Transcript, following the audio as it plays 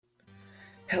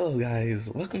Hello,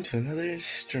 guys. Welcome to another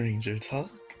Stranger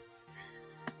Talk.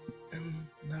 And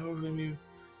now we're going to be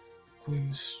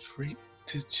going straight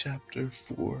to chapter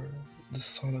 4, the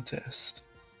sauna test.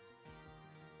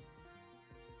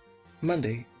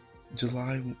 Monday,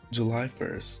 July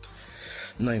 1st,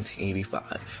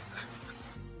 1985.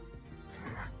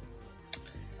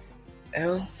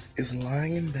 Elle is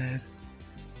lying in bed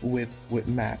with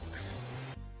Max,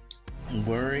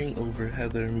 worrying over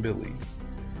Heather and Billy.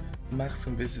 Max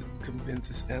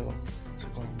convinces Elle to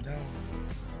calm down.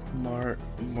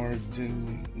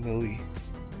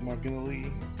 Marginally,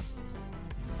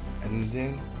 and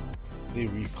then they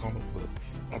read comic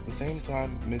books. At the same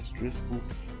time, Miss Driscoll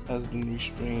has been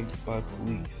restrained by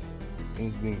police and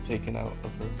is being taken out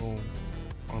of her home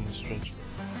on a stretcher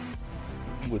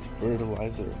with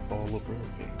fertilizer all over her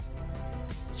face.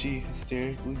 She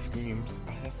hysterically screams,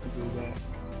 "I have to go back,"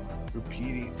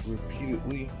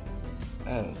 repeatedly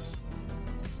as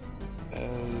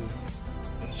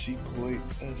she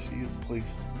is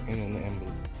placed in an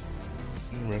ambulance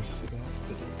and rushed to the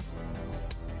hospital.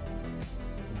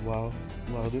 While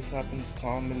this happens,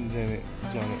 Tom and Janet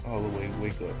Holloway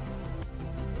wake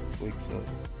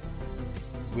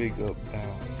up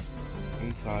down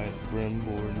inside.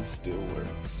 Brimborn still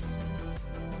works.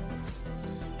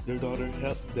 Their daughter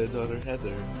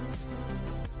Heather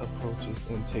approaches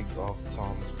and takes off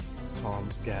Tom's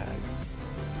gag.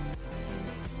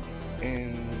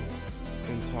 And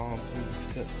Tom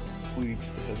pleads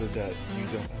to Heather that you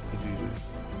don't have to do this.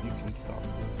 You can stop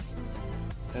this.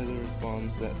 Heather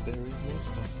responds that there is no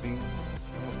stopping it.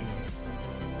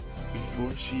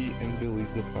 Before she and Billy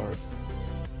depart,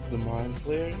 the Mind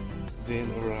Flayer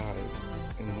then arrives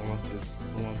and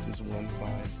launches one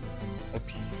fire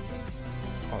apiece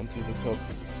onto the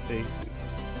couple's faces.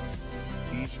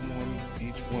 Each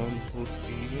one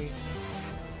pulsating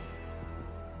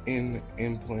in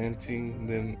implanting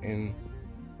them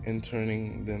and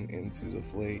turning them into the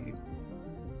Flayed.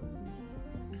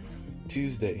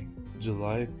 Tuesday,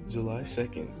 July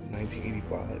 2nd,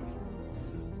 1985.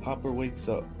 Hopper wakes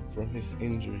up from his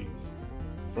injuries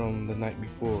from the night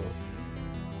before,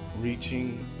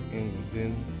 reaching and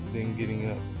then getting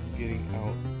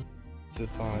out to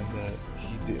find that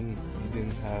he didn't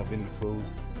have any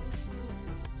clothes.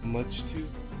 Much to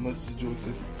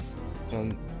Joyce's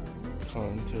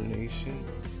consternation,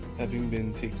 having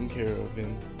been taken care of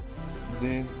him,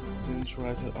 then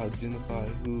try to identify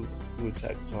who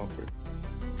attacked Hopper.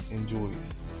 And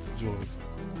Joyce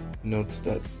notes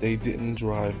that they didn't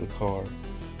drive the car,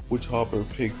 which Hopper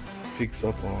picks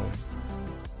up on.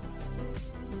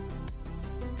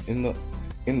 In the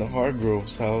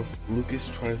Hargroves house, Lucas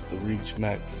tries to reach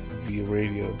Max via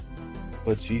radio,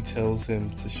 but she tells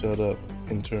him to shut up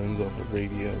and turns off the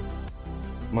radio.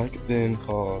 Mike then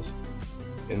calls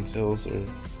and tells her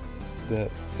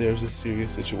that there's a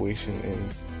serious situation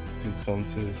and to come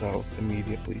to his house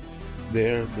immediately.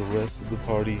 There, the rest of the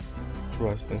party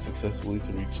tries unsuccessfully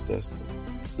to reach Dustin.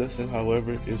 Dustin,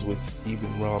 however, is with Steve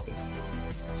and Robin,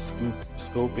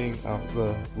 scoping out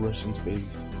the Russian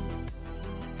base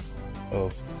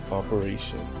of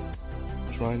operation.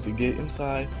 Trying to get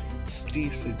inside,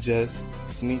 Steve suggests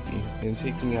sneaking and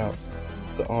taking out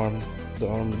the armed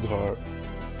guard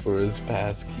for his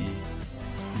pass key.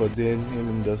 But then him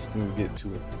and Dustin get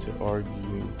to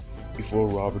arguing before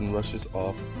Robin rushes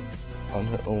off on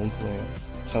her own plan,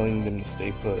 telling them to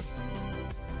stay put.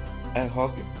 At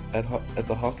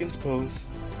the Hawkins Post,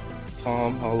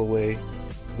 Tom Holloway,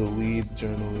 the lead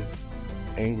journalist,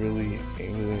 angrily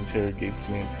interrogates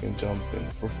Nancy and Jonathan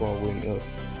for following up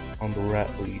on the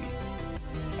rat lead,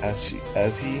 as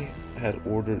he had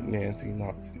ordered Nancy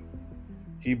not to.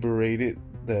 He berated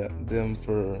them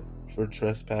for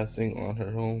trespassing on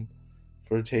her home,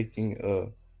 for taking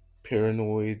a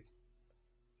paranoid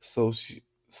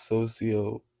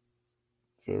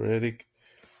sociophoretic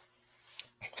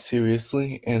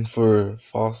seriously, and for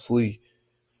falsely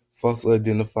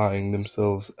identifying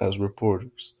themselves as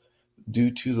reporters.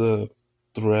 Due to the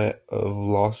threat of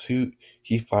lawsuit,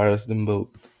 he fires them both.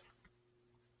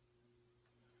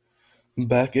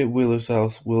 Back at Willer's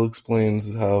house, Will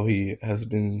explains how he has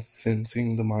been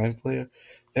sensing the Mind Flayer.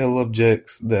 Elle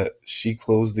objects that she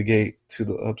closed the gate to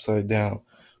the Upside Down,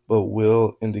 but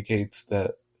Will indicates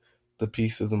that the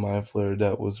piece of the Mind Flayer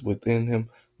that was within him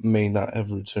may not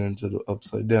have returned to the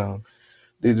Upside Down.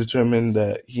 They determine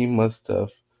that he must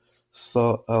have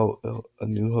sought out a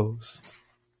new host.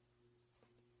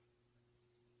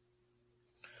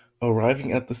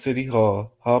 Arriving at the city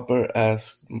hall, Hopper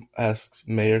asks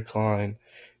Mayor Klein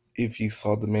if he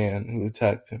saw the man who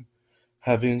attacked him.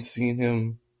 Having seen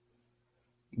him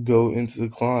go into the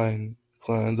Klein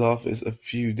Klein's office a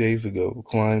few days ago.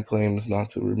 Klein claims not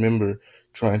to remember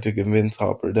trying to convince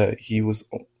Hopper that he was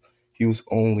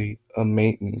only a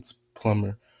maintenance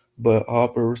plumber, but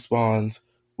Hopper responds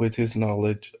with his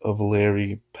knowledge of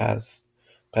Larry passed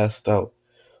out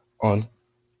on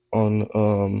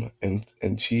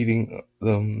and cheating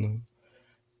them.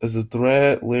 As a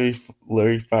threat,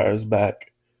 Larry fires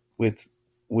back with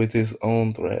his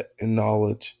own threat and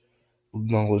knowledge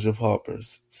of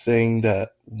Hopper's, saying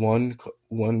that one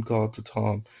call to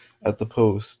Tom at the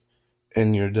post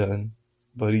and you're done,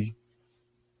 buddy.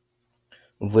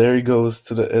 Larry goes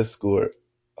to the escort.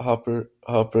 Hopper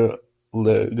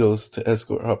Larry goes to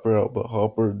escort Hopper out, but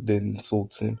Hopper then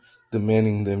insults him,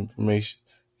 demanding the information.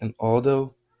 And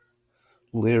although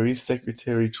Larry's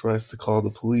secretary tries to call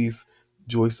the police,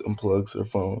 Joyce unplugs her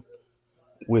phone.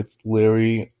 With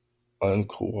Larry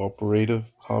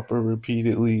uncooperative, Hopper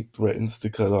repeatedly threatens to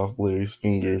cut off Larry's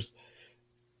fingers,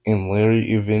 and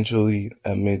Larry eventually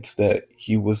admits that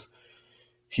he was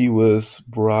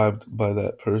bribed by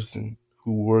that person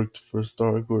who worked for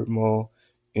Starcourt Mall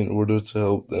in order to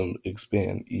help them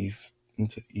expand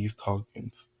into East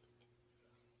Hawkins.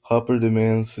 Hopper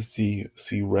demands to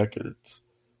see records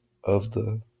of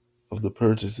the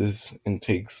purchases and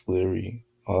takes Larry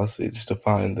hostage to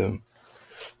find them.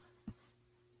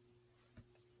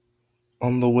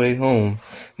 On the way home,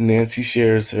 Nancy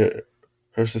shares her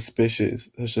suspicions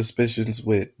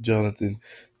with Jonathan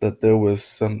that there was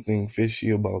something fishy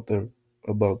about their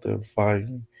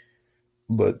fighting.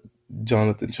 But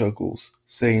Jonathan chuckles,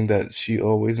 saying that she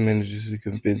always manages to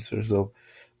convince herself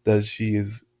that she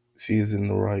is in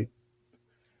the right,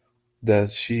 that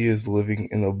she is living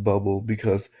in a bubble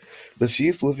because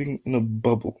she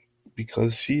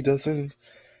doesn't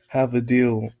have to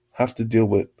deal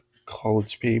with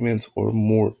college payments or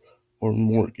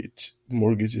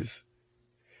mortgages.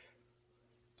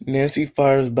 Nancy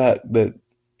fires back that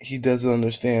he doesn't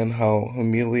understand how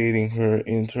humiliating her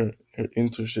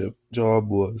internship job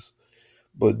was,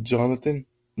 but Jonathan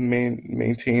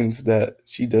maintains that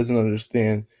she doesn't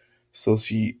understand, so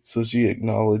she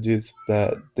acknowledges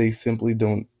that they simply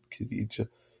don't get each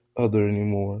other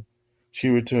anymore. She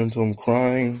returns home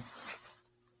crying.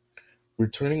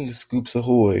 Returning to Scoops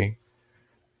Ahoy,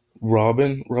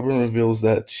 Robin reveals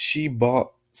that she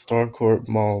bought Starcourt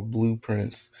Mall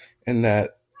blueprints and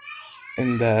that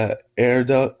air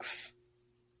ducts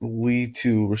lead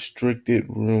to restricted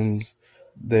rooms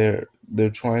they're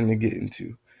trying to get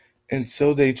into. And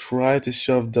so they try to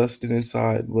shove Dustin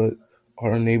inside, but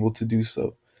are unable to do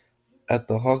so. At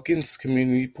the Hawkins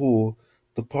community pool,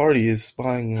 the party is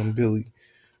spying on Billy,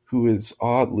 who is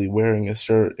oddly wearing a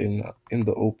shirt in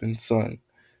the open sun,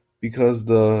 because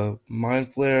the Mind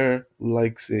Flayer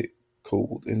likes it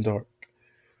cold and dark.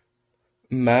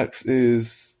 Max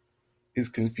is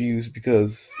confused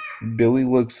because Billy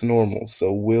looks normal,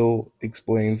 so Will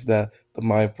explains that the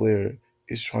Mind Flayer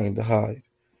is trying to hide,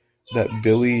 that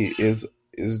Billy is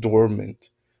dormant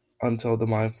until the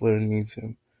Mind Flayer needs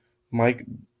him. Mike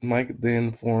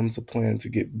then forms a plan to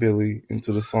get Billy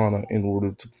into the sauna in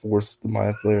order to force the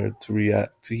Mind Flayer to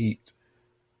react to heat.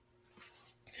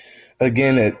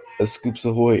 Again at Scoops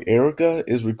Ahoy, Erica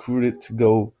is recruited to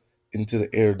go into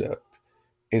the air duct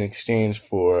in exchange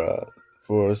for a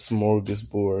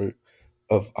smorgasbord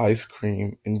of ice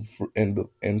cream and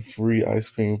free ice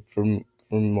cream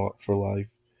for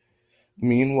life.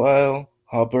 Meanwhile,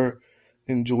 Hopper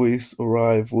and Joyce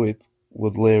arrive with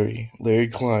Larry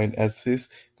Klein at his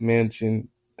mansion,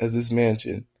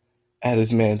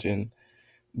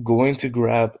 going to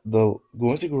grab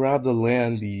the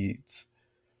land deeds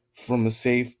from the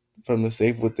safe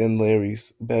within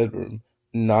Larry's bedroom,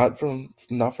 not from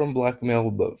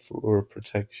blackmail but for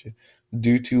protection,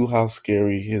 due to how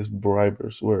scary his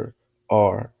bribers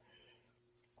are.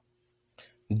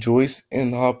 Joyce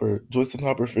and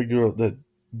Hopper figure out that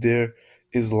there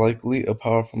is likely a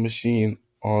powerful machine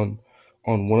on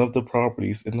one of the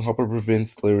properties, and Hopper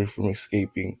prevents Larry from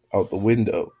escaping out the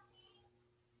window.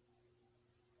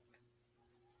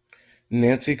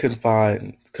 Nancy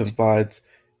confides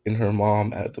in her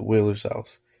mom at the Whalers'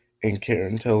 house, and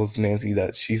Karen tells Nancy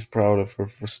that she's proud of her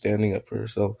for standing up for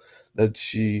herself, that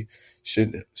she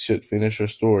should finish her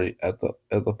story at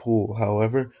the pool.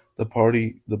 However, the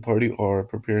party are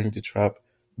preparing to trap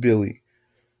Billy.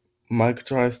 Mike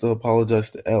tries to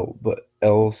apologize to Elle, but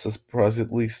Elle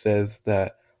surprisingly says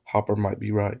that Hopper might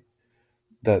be right,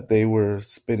 that they were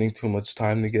spending too much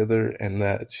time together, and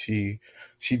that she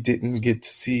didn't get to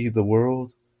see the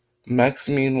world. Max,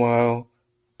 meanwhile,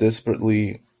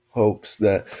 desperately hopes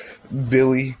that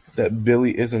Billy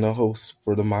isn't a host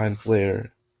for the Mind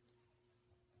Flayer.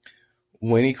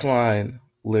 Winnie Klein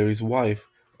Larry's wife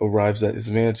arrives at his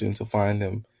mansion to find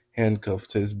him handcuffed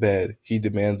to his bed. He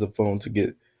demands a phone to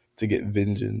get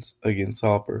vengeance against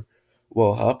Hopper,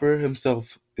 while Hopper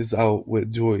himself is out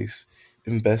with Joyce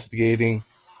investigating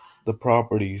the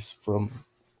properties from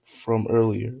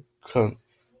earlier. Con,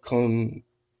 con,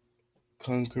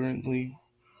 concurrently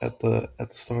at the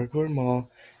Starcourt Mall,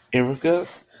 Erica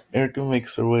Erica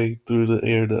makes her way through the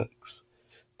air ducts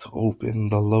to open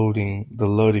the loading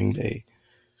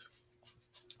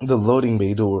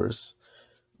bay doors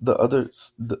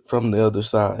from the other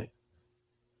side,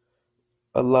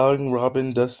 allowing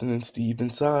Robin, Dustin, and Steve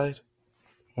inside.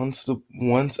 Once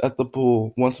more at the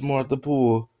pool,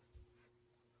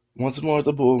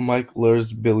 Mike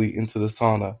lures Billy into the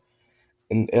sauna,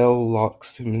 and Elle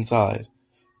locks him inside.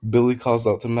 Billy calls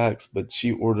out to Max, but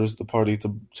she orders the party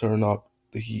to turn up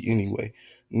the heat anyway.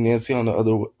 Nancy, on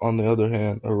the other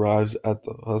hand, arrives at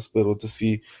the hospital to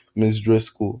see Miss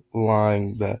Driscoll,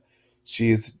 lying that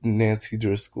she is Nancy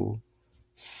Driscoll,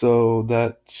 so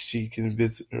that she can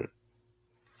visit her.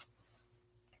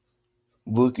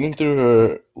 Looking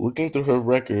through her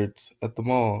records at the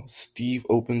mall, Steve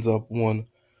opens up one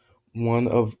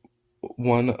of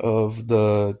one of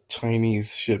the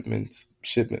Chinese shipment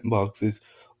boxes,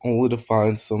 only to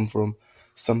find some form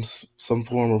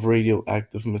of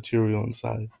radioactive material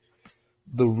inside.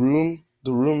 The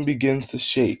room begins to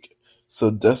shake,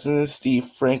 so Dustin and Steve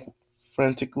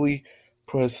frantically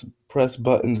press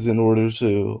buttons in order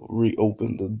to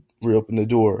reopen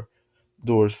the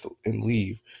doors and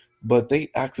leave, but they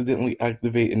accidentally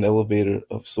activate an elevator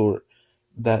of sort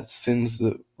that sends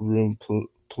the room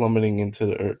plummeting into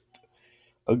the earth.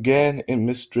 Again, in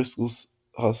Miss Driscoll's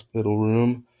hospital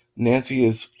room, Nancy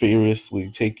is furiously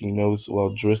taking notes while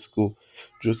Driscoll's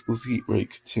heat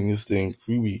rate continues to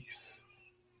increase.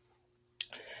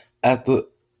 At the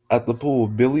at the pool,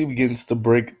 Billy begins to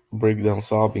break down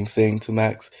sobbing, saying to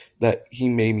Max that he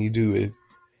made me do it,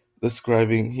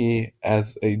 describing he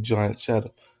as a giant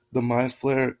shadow. The mind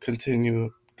flare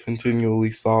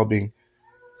continually sobbing,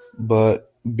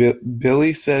 but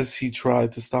Billy says he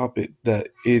tried to stop it, that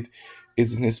it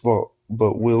isn't his fault,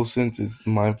 but Will senses the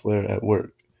mind flare at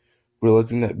work.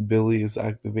 Realizing that Billy is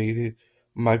activated,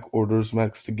 Mike orders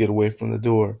Max to get away from the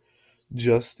door,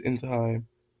 just in time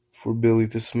for Billy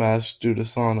to smash through the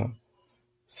sauna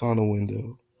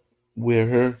window where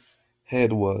her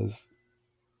head was.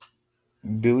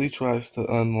 Billy tries to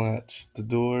unlatch the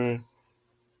door,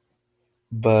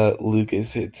 but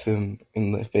Lucas hits him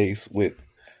in the face with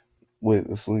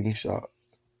a slingshot,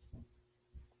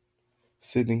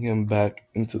 sending him back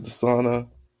into the sauna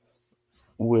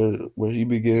where he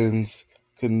begins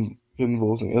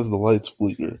convulsing as the lights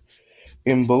flicker.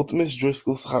 In both Miss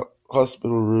Driscoll's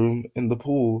hospital room and the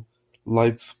pool,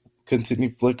 lights continue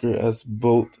to flicker as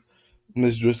both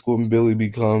Miss Driscoll and Billy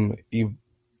become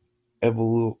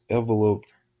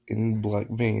enveloped in black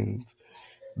veins.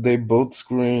 They both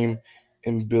scream,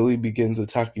 and Billy begins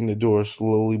attacking the door,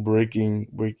 slowly breaking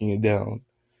it down.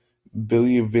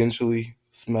 Billy eventually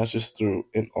smashes through,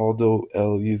 and although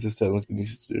Elle uses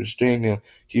telekinesis to restrain him,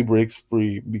 he breaks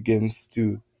free, begins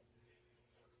to.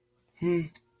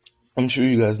 I'm sure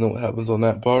you guys know what happens on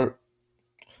that part.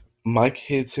 Mike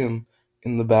hits him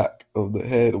in the back of the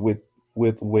head with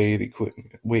weight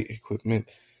equipment,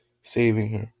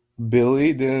 saving her.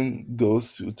 Billy then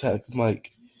goes to attack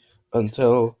Mike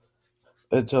until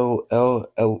Elle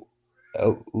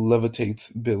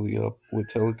levitates Billy up with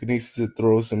telekinesis. It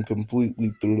throws him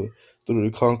completely through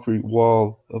the concrete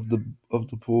wall of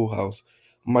the pool house.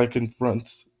 Mike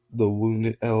confronts the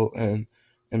wounded Elle,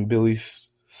 and Billy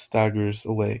staggers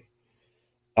away.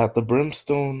 At the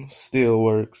Brimstone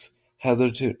Steelworks,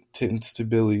 Heather tends to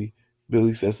Billy.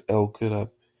 Billy says Elle could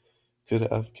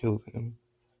have killed him.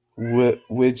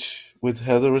 Which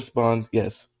Heather responds,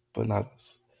 "Yes, but not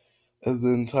us." As the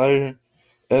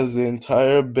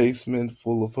entire basement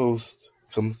full of hosts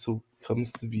comes to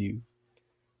view.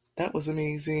 That was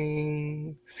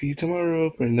amazing. See you tomorrow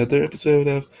for another episode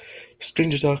of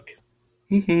Stranger Talk.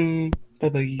 Bye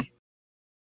bye.